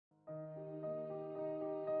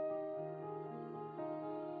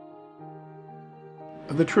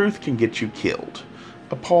The Truth Can Get You Killed,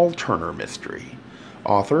 a Paul Turner mystery.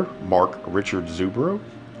 Author Mark Richard Zubro.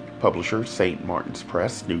 Publisher St. Martin's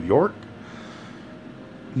Press, New York.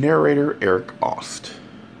 Narrator Eric Aust.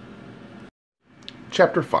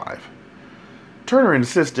 Chapter 5. Turner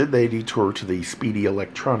insisted they detour to the Speedy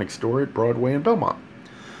Electronics store at Broadway and Belmont.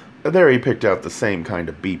 There he picked out the same kind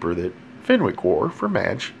of beeper that Fenwick wore for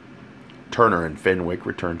Madge. Turner and Fenwick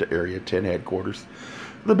returned to Area 10 headquarters.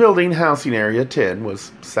 The building housing Area 10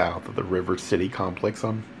 was south of the River City complex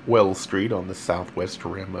on Wells Street on the southwest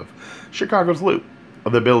rim of Chicago's Loop.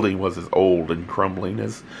 The building was as old and crumbling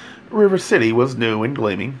as River City was new and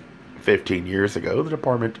gleaming. 15 years ago, the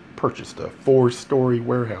department purchased a 4-story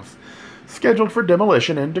warehouse scheduled for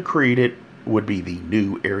demolition and decreed it would be the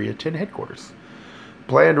new Area 10 headquarters.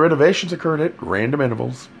 Planned renovations occurred at random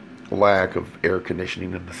intervals. Lack of air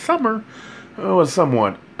conditioning in the summer was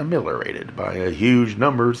somewhat ameliorated by a huge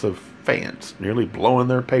numbers of fans nearly blowing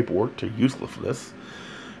their paperwork to uselessness.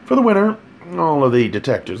 For the winter, all of the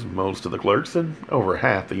detectives, most of the clerks, and over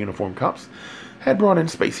half the uniformed cops had brought in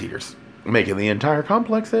space heaters, making the entire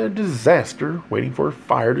complex a disaster waiting for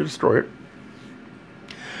fire to destroy it.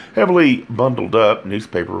 Heavily bundled up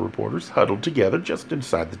newspaper reporters huddled together just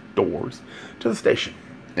inside the doors to the station.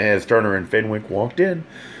 As Turner and Fenwick walked in,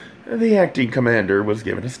 the acting commander was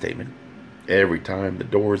given a statement. Every time the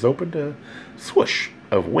doors opened, a swoosh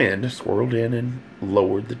of wind swirled in and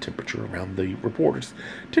lowered the temperature around the reporters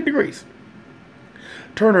 10 degrees.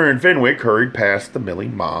 Turner and Fenwick hurried past the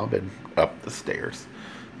milling mob and up the stairs.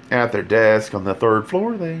 At their desk on the 3rd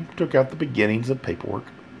floor, they took out the beginnings of paperwork.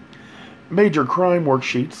 Major crime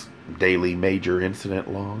worksheets, daily major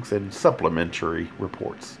incident logs, and supplementary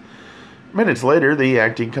reports. Minutes later, the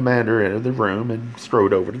acting commander entered the room and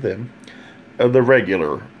strode over to them. The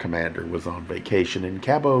regular commander was on vacation in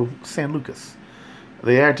Cabo San Lucas.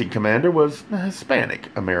 The acting commander was a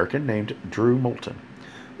Hispanic American named Drew Moulton,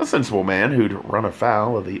 a sensible man who'd run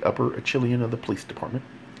afoul of the upper echelon of the police department.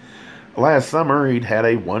 Last summer, he'd had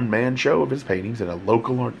a one-man show of his paintings in a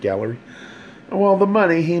local art gallery, while the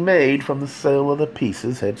money he made from the sale of the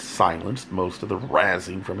pieces had silenced most of the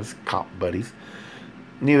razzing from his cop buddies.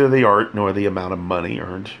 Neither the art nor the amount of money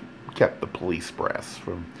earned kept the police brass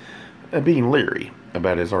from being leery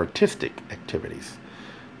about his artistic activities.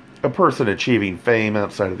 A person achieving fame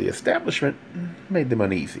outside of the establishment made them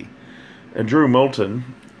uneasy. Drew Moulton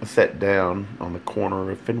sat down on the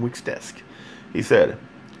corner of Fenwick's desk. He said,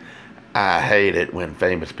 "I hate it when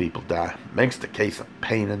famous people die. Makes the case a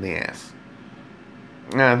pain in the ass."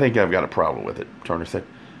 "I think I've got a problem with it," Turner said.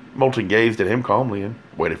 Moulton gazed at him calmly and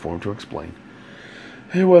waited for him to explain.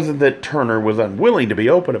 It wasn't that Turner was unwilling to be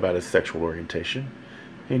open about his sexual orientation.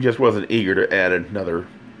 He just wasn't eager to add another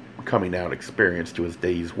coming-out experience to his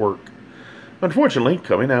day's work. Unfortunately,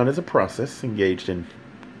 coming out is a process engaged in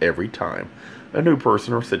every time a new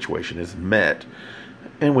person or situation is met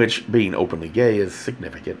in which being openly gay is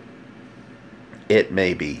significant. It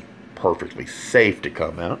may be perfectly safe to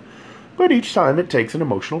come out, but each time it takes an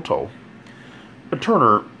emotional toll.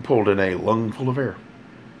 Turner pulled in a lungful of air.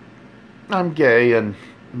 "I'm gay, and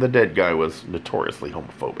the dead guy was notoriously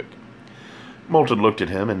homophobic." Moulton looked at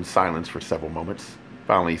him in silence for several moments.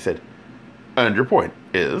 Finally he said, "And your point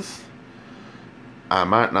is?" "I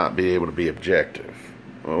might not be able to be objective.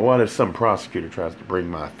 What if some prosecutor tries to bring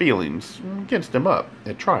my feelings against him up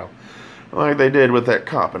at trial, like they did with that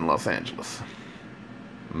cop in Los Angeles?"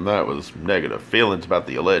 "That was negative feelings about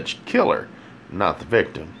the alleged killer, not the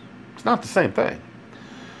victim. It's not the same thing."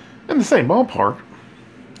 "In the same ballpark.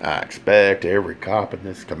 I expect every cop in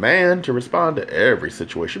this command to respond to every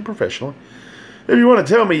situation professionally. If you want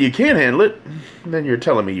to tell me you can't handle it, then you're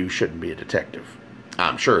telling me you shouldn't be a detective.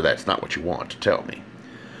 I'm sure that's not what you want to tell me.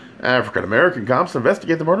 African-American cops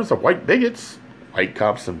investigate the murders of white bigots. White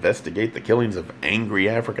cops investigate the killings of angry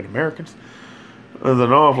African-Americans. It's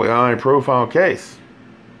an awfully high-profile case.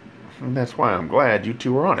 And that's why I'm glad you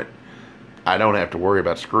two are on it. I don't have to worry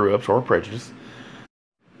about screw-ups or prejudice.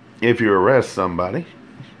 If you arrest somebody,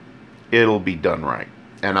 it'll be done right,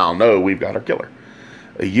 and I'll know we've got our killer.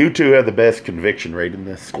 You two have the best conviction rate in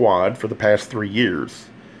the squad for the past 3 years."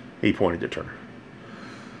 He pointed to Turner.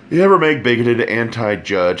 "You ever make bigoted,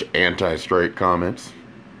 anti-judge, anti-straight comments?"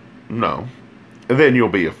 "No." "Then you'll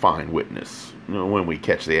be a fine witness when we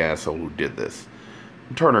catch the asshole who did this."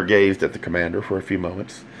 Turner gazed at the commander for a few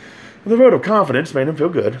moments. The vote of confidence made him feel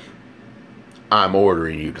good. "I'm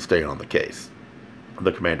ordering you to stay on the case,"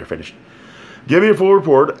 the commander finished. "Give me a full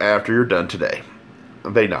report after you're done today."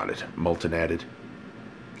 They nodded. Moulton added,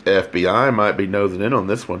 "FBI might be nosing in on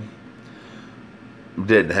this one."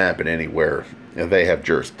 "Didn't happen anywhere. They have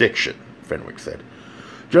jurisdiction," Fenwick said.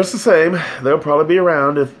 Just the same, they'll probably be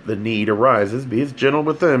around if the need arises. Be as gentle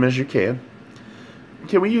with them as you can.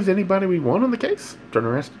 Can we use anybody we want on the case?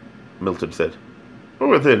 Turner asked. Milton said.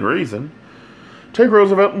 Within reason. Take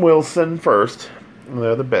Roosevelt and Wilson first.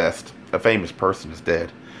 They're the best. A famous person is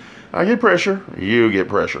dead. I get pressure. You get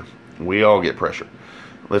pressure. We all get pressure.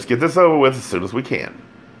 Let's get this over with as soon as we can.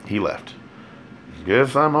 He left.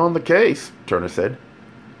 Guess I'm on the case, Turner said.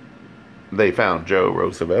 They found Joe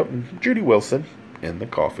Roosevelt and Judy Wilson in the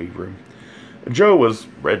coffee room. Joe was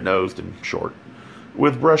red-nosed and short,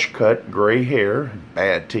 with brush-cut gray hair and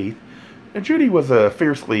bad teeth, and Judy was a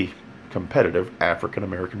fiercely competitive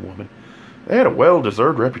African-American woman. They had a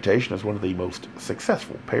well-deserved reputation as one of the most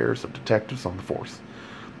successful pairs of detectives on the force.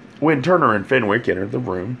 When Turner and Fenwick entered the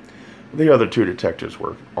room, the other two detectives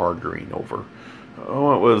were arguing over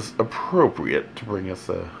what was appropriate to bring us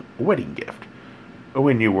a wedding gift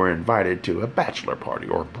when you were invited to a bachelor party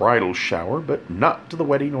or bridal shower, but not to the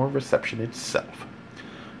wedding or reception itself.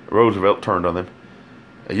 Roosevelt turned on them.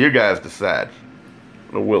 You guys decide.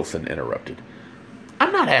 Wilson interrupted.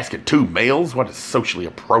 I'm not asking two males what is socially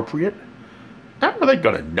appropriate. How are they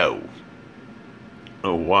going to know?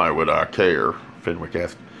 Why would I care? Fenwick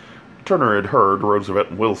asked. Turner had heard Roosevelt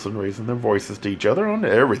and Wilson raising their voices to each other on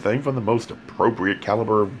everything from the most appropriate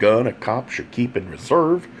caliber of gun a cop should keep in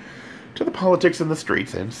reserve to the politics in the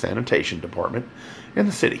streets and sanitation department in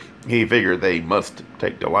the city. He figured they must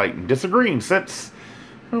take delight in disagreeing since,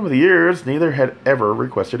 over the years, neither had ever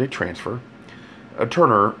requested a transfer.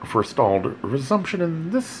 Turner forestalled resumption in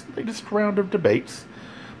this latest round of debates,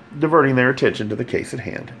 diverting their attention to the case at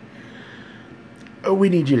hand. We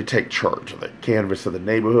need you to take charge of the canvass of the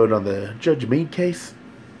neighborhood on the Judge Meade case.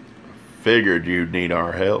 Figured you'd need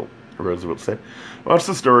our help, Roosevelt said. What's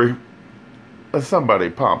the story? Somebody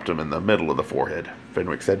popped him in the middle of the forehead,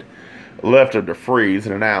 Fenwick said. Left him to freeze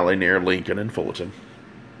in an alley near Lincoln and Fullerton.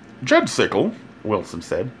 Judge Sickle, Wilson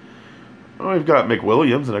said. We've got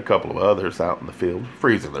McWilliams and a couple of others out in the field,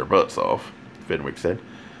 freezing their butts off, Fenwick said.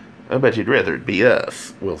 I bet you'd rather it be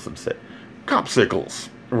us, Wilson said. Cop Sickles,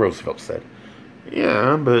 Roosevelt said.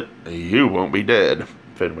 Yeah, but you won't be dead,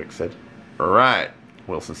 Fenwick said. Right,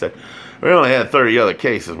 Wilson said. We only had 30 other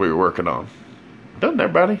cases we were working on. Doesn't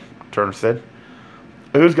everybody? Turner said.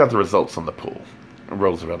 Who's got the results on the pool?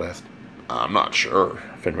 Roosevelt asked. I'm not sure,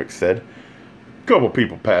 Fenwick said. A couple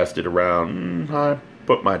people passed it around. I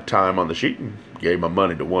put my time on the sheet and gave my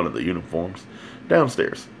money to one of the uniforms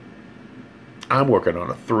downstairs. I'm working on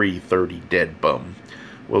a 3:30 dead bum,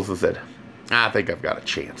 Wilson said. I think I've got a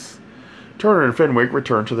chance. Turner and Fenwick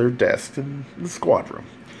returned to their desks in the squad room.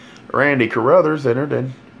 Randy Carruthers entered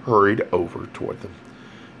and hurried over toward them.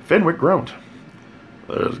 Fenwick groaned.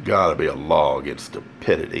 There's got to be a law against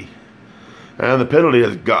stupidity. And the penalty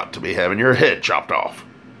has got to be having your head chopped off.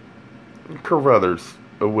 Carruthers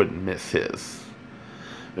wouldn't miss his.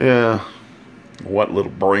 Yeah, what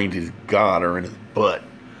little brains he's got are in his butt.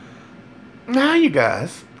 Now, you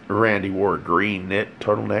guys. Randy wore a green knit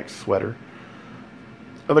turtleneck sweater.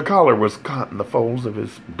 The collar was caught in the folds of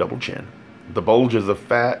his double chin. The bulges of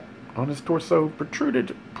fat on his torso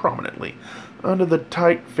protruded prominently under the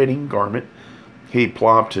tight-fitting garment. He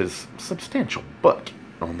plopped his substantial butt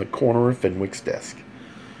on the corner of Fenwick's desk.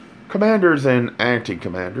 Commanders and acting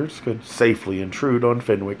commanders could safely intrude on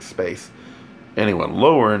Fenwick's space. Anyone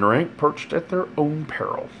lower in rank perched at their own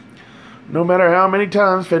peril. No matter how many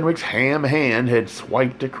times Fenwick's ham hand had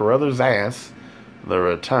swiped at Carruthers' ass, the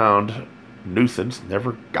rotund nuisance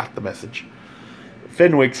never got the message.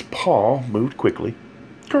 Fenwick's paw moved quickly.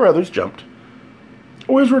 Carruthers jumped.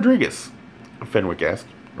 Where's Rodriguez? Fenwick asked.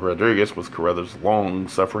 Rodriguez was Carruthers'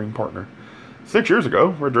 long-suffering partner. 6 years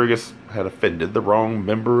ago, Rodriguez had offended the wrong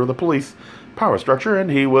member of the police power structure, and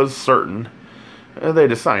he was certain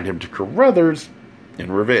they'd assigned him to Carruthers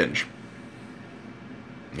in revenge.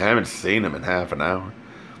 I haven't seen him in half an hour.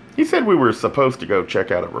 He said we were supposed to go check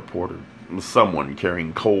out a report of someone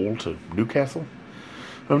carrying coal to Newcastle.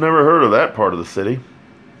 I've never heard of that part of the city.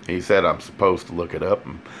 He said I'm supposed to look it up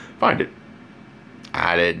and find it.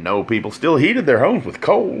 I didn't know people still heated their homes with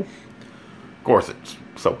coal. Of course, it's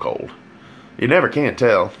so cold. You never can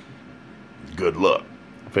tell. Good luck,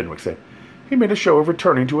 Fenwick said. He made a show of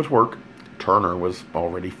returning to his work. Turner was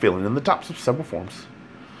already filling in the tops of several forms.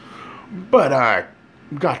 But I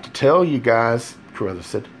got to tell you guys, Carruthers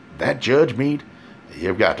said, that Judge Meade,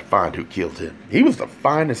 you've got to find who killed him. He was the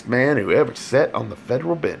finest man who ever sat on the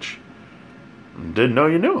federal bench. Didn't know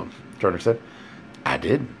you knew him, Turner said. I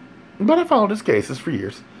didn't, but I followed his cases for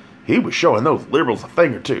years. He was showing those liberals a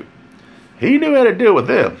thing or two. He knew how to deal with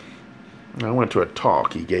them. I went to a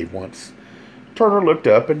talk he gave once. Turner looked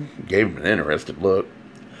up and gave him an interested look.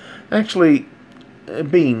 Actually,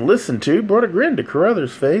 being listened to brought a grin to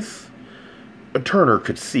Carruthers' face. Turner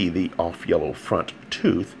could see the off-yellow front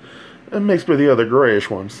tooth mixed with the other grayish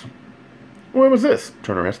ones. "When was this?"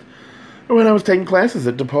 Turner asked. "When I was taking classes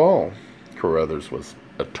at DePaul." Carruthers was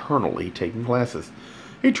eternally taking classes.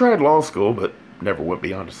 He tried law school, but never went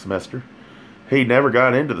beyond a semester. He never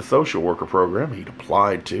got into the social worker program he'd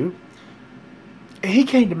applied to. He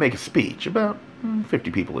came to make a speech. About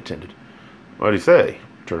 50 people attended. "What'd he say?"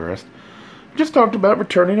 Turner asked. "Just talked about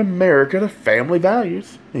returning America to family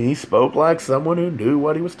values." He spoke like someone who knew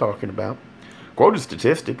what he was talking about. Quoted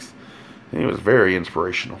statistics. He was very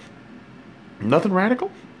inspirational. "Nothing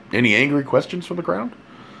radical? Any angry questions from the crowd?"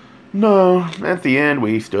 "No. At the end,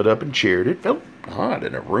 we stood up and cheered. It felt odd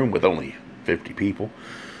in a room with only 50 people.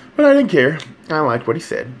 But I didn't care. I liked what he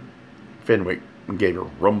said." Fenwick gave a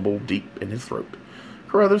rumble deep in his throat.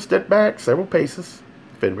 Carruthers stepped back several paces.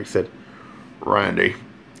 Fenwick said, "Randy,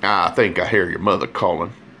 I think I hear your mother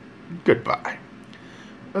calling. Goodbye."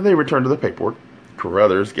 They returned to the paperwork.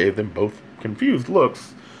 Carruthers gave them both confused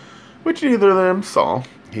looks, which neither of them saw.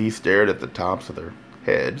 He stared at the tops of their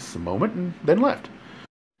heads a moment and then left.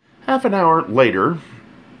 Half an hour later,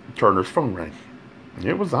 Turner's phone rang.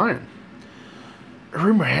 It was Ian.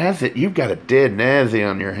 "Rumor has it you've got a dead Nazi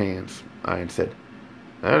on your hands," Ian said.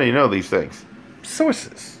 "How do you know these things?"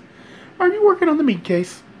 "Sources. Are you working on the Meade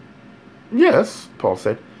case?" "Yes," Paul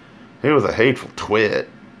said. "He was a hateful twit."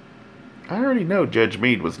 "I already know Judge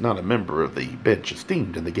Meade was not a member of the bench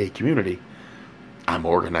esteemed in the gay community. I'm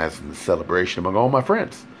organizing the celebration among all my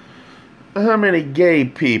friends." "How many gay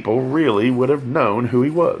people really would have known who he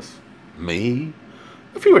was?" "Me.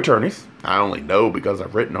 A few attorneys. I only know because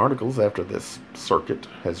I've written articles after this circuit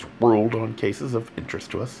has ruled on cases of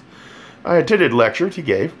interest to us. I attended lectures he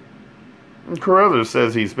gave." "Carruthers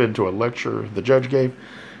says he's been to a lecture the judge gave.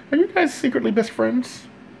 Are you guys secretly best friends?"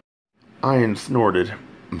 Ian snorted.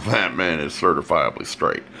 "That man is certifiably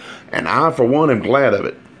straight, and I, for one, am glad of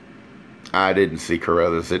it." "I didn't see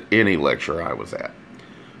Carruthers at any lecture I was at."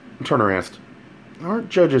 Turner asked, "Aren't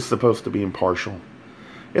judges supposed to be impartial?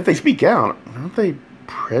 If they speak out, aren't they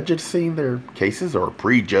prejudicing their cases or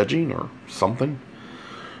prejudging or something?"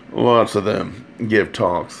 "Lots of them give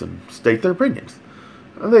talks and state their opinions.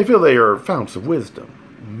 They feel they are fountains of wisdom.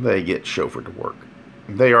 They get chauffeured to work.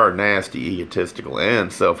 They are nasty, egotistical,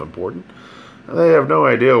 and self-important. They have no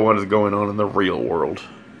idea what is going on in the real world."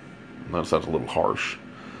 That sounds a little harsh.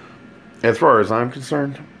 "As far as I'm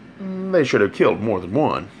concerned, they should have killed more than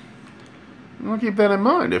one." "I'll keep that in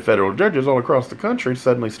mind if federal judges all across the country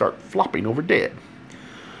suddenly start flopping over dead."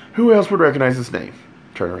 "Who else would recognize his name?"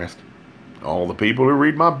 Turner asked. "All the people who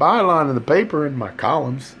read my byline in the paper and my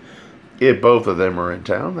columns. If both of them are in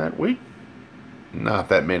town that week." "Not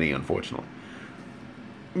that many, unfortunately."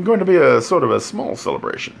 "Going to be a sort of a small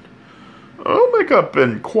celebration. I'll make up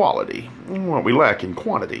in quality what we lack in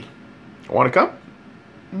quantity. Want to come?"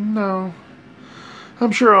 "No.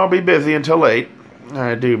 I'm sure I'll be busy until late.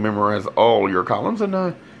 I do memorize all your columns, and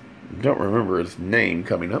I don't remember his name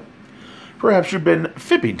coming up. Perhaps you've been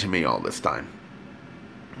fibbing to me all this time."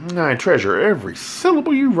 "I treasure every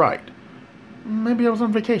syllable you write." "Maybe I was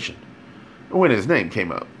on vacation when his name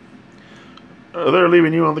came up." "They're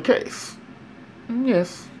leaving you on the case."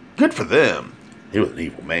 "Yes." "Good for them. He was an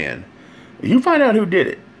evil man. You find out who did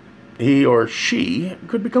it. He or she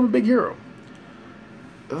could become a big hero."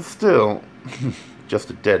 "Still, just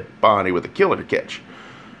a dead body with a killer to catch."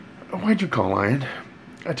 "Why'd you call, Ian?"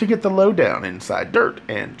 "To get the lowdown, inside dirt,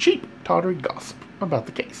 and cheap, tawdry gossip about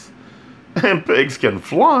the case." "And pigs can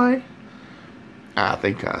fly." "I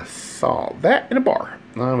think I saw that in a bar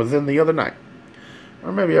I was in the other night.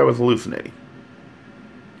 Or maybe I was hallucinating."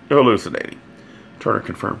 "Hallucinating," Turner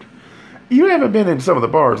confirmed. "You haven't been in some of the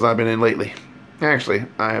bars I've been in lately. Actually,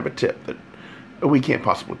 I have a tip that we can't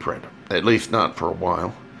possibly print. At least not for a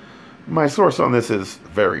while. My source on this is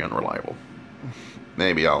very unreliable.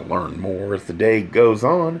 Maybe I'll learn more as the day goes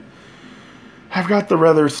on. I've got the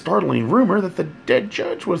rather startling rumor that the dead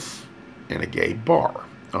judge was in a gay bar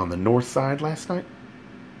on the north side last night."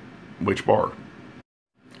 "Which bar?"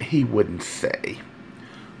 "He wouldn't say."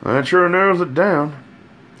 "That sure narrows it down.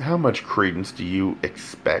 How much credence do you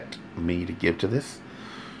expect me to give to this?"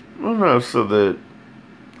 "Well, no, so that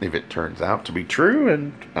if it turns out to be true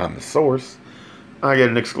and I'm the source, I get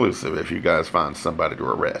an exclusive if you guys find somebody to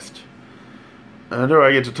arrest." "Do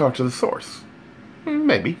I get to talk to the source?"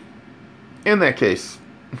 "Maybe." "In that case,"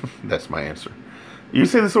 that's my answer. "You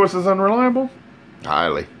say the source is unreliable?"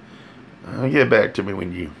 "Highly. Get back to me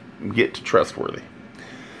when you get to trustworthy.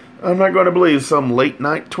 I'm not going to believe some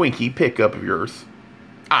late-night Twinkie pickup of yours."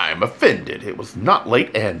 "I'm offended. It was not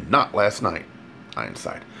late and not last night." Ian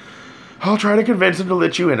sighed. I'll try to convince him to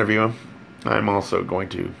let you interview him. I'm also going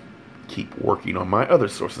to keep working on my other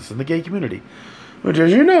sources in the gay community, which,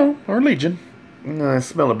 as you know, are legion. I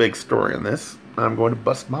smell a big story on this. I'm going to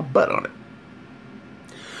bust my butt on it.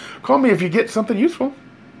 Call me if you get something useful.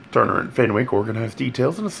 Turner and Fenwick organized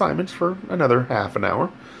details and assignments for another half an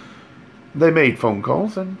hour. They made phone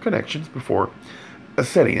calls and connections before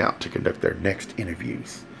setting out to conduct their next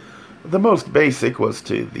interviews. The most basic was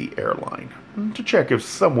to the airline, to check if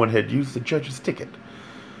someone had used the judge's ticket.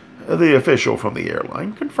 The official from the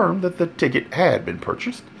airline confirmed that the ticket had been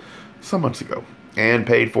purchased some months ago and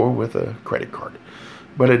paid for with a credit card,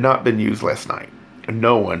 but had not been used last night.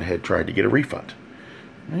 No one had tried to get a refund.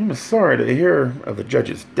 He was sorry to hear of the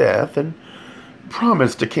judge's death and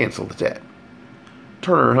promised to cancel the debt.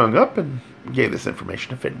 Turner hung up and gave this information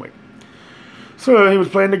to Fenwick. So he was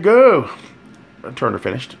planning to go, Turner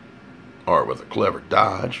finished. Or it was a clever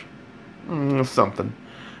dodge. Something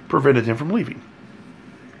prevented him from leaving.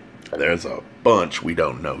 There's a bunch we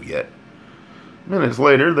don't know yet. Minutes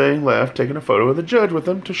later, they left, taking a photo of the judge with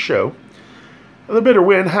them to show. The bitter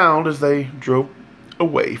wind howled as they drove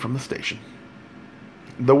away from the station.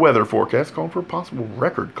 The weather forecast called for a possible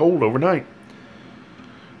record cold overnight.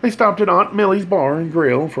 They stopped at Aunt Millie's bar and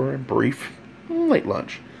grill for a brief late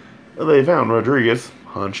lunch. They found Rodriguez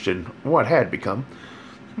hunched in what had become,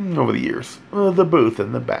 over the years, the booth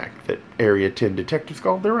in the back that Area 10 detectives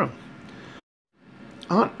called their own.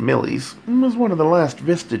 Aunt Millie's was one of the last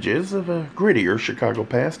vestiges of a grittier Chicago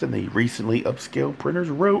past in the recently upscale Printers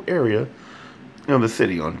Row area of the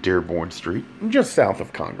city on Dearborn Street, just south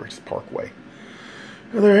of Congress Parkway.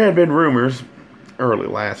 There had been rumors early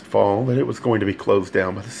last fall that it was going to be closed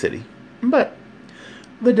down by the city, but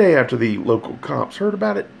the day after the local cops heard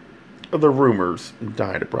about it, the rumors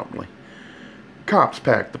died abruptly. Cops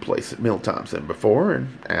packed the place at mealtimes and before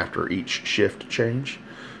and after each shift change,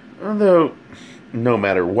 though no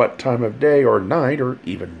matter what time of day or night or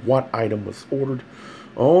even what item was ordered,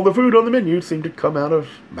 all the food on the menu seemed to come out of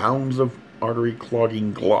mounds of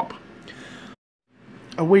artery-clogging glop.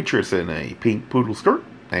 A waitress in a pink poodle skirt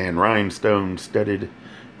and rhinestone-studded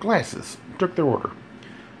glasses took their order.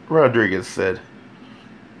 Rodriguez said,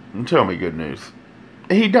 "Tell me good news.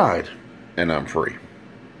 He died, and I'm free."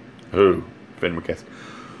 "Who?" Fenwick asked.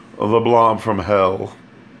 "The blob from hell.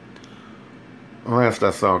 Last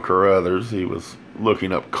I saw Carruthers, he was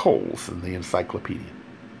looking up coals in the encyclopedia.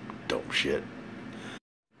 Dumb shit."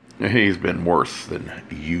 "He's been worse than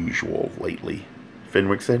usual lately,"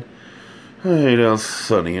 Fenwick said. "I hate how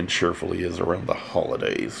sunny and cheerful he is around the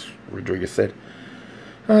holidays," Rodriguez said.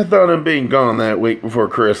 "I thought him being gone that week before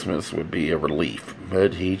Christmas would be a relief,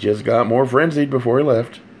 but he just got more frenzied before he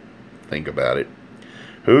left. Think about it.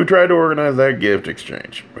 Who tried to organize that gift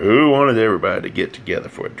exchange? Who wanted everybody to get together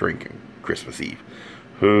for a drink on Christmas Eve?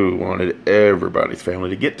 Who wanted everybody's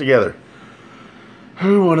family to get together?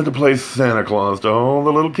 Who wanted to play Santa Claus to all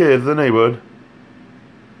the little kids in the neighborhood?"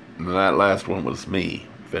 "That last one was me,"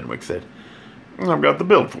 Fenwick said. "I've got the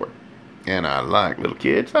build for it. And I like little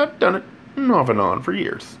kids. I've done it off and on for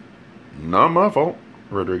years." "Not my fault,"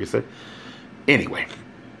 Rodriguez said. "Anyway,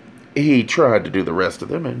 he tried to do the rest of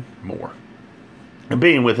them and more. And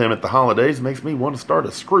being with him at the holidays makes me want to start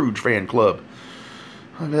a Scrooge fan club.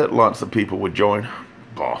 I bet lots of people would join.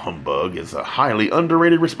 Bah humbug is a highly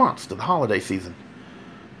underrated response to the holiday season."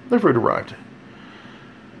 Their food arrived.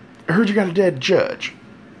 "I heard you got a dead judge."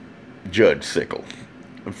 "Judge Sickle,"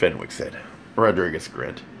 Fenwick said. Rodriguez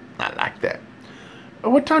grinned. "I like that.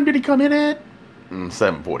 What time did he come in at?"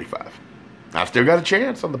 7:45. "I've still got a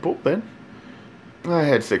chance on the pool then." "I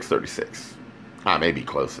had 6:36. I may be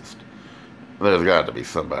closest." "There's got to be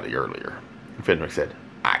somebody earlier," Fenwick said.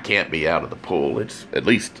 "I can't be out of the pool. It's at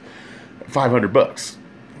least $500.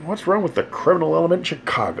 What's wrong with the criminal element in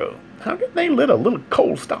Chicago? How can they let a little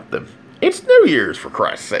cold stop them? It's New Year's, for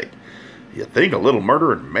Christ's sake. You'd think a little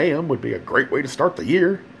murder and mayhem would be a great way to start the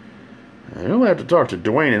year." "You'll have to talk to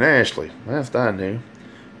Dwayne and Ashley. Last I knew,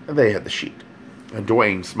 they had the sheet.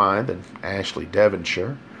 Dwayne Smythe and Ashley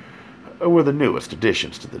Devonshire were the newest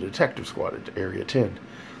additions to the detective squad at Area 10.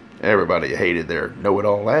 Everybody hated their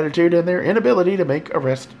know-it-all attitude and their inability to make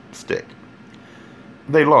arrests stick.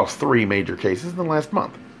 They lost 3 major cases in the last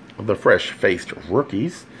month. The fresh-faced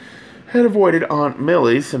rookies had avoided Aunt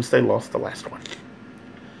Millie's since they lost the last one."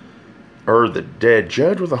 "Heard the dead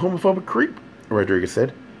judge was a homophobic creep," Rodriguez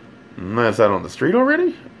said. "That's out on the street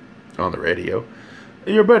already?" "On the radio.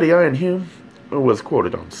 Your buddy Ian Hume was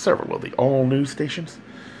quoted on several of the all-news stations."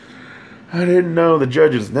 "I didn't know the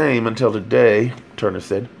judge's name until today," Turner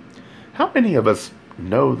said. "How many of us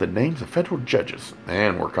know the names of federal judges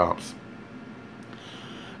and were cops?"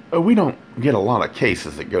 "We don't get a lot of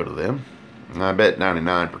cases that go to them. I bet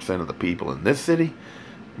 99% of the people in this city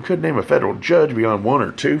could name a federal judge beyond one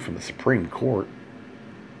or two from the Supreme Court.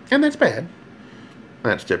 And that's bad.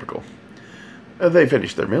 That's typical. They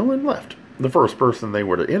finished their meal and left. The first person they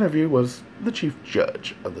were to interview was the Chief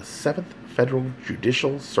Judge of the 7th Federal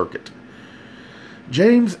Judicial Circuit,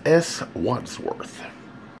 James S. Wadsworth.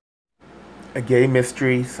 Gay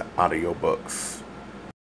Mysteries audiobooks.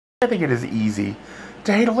 I think it is easy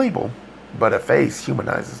to hate a label, but a face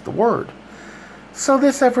humanizes the word. So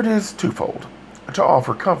this effort is twofold: to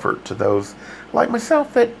offer comfort to those like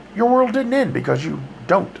myself that your world didn't end because you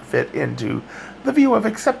don't fit into the view of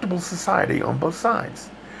acceptable society on both sides,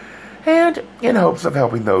 and in hopes of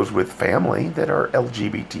helping those with family that are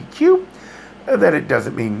LGBTQ, that it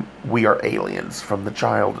doesn't mean we are aliens from the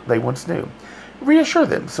child they once knew. Reassure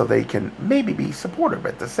them so they can maybe be supportive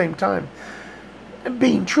at the same time,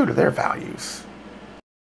 being true to their values.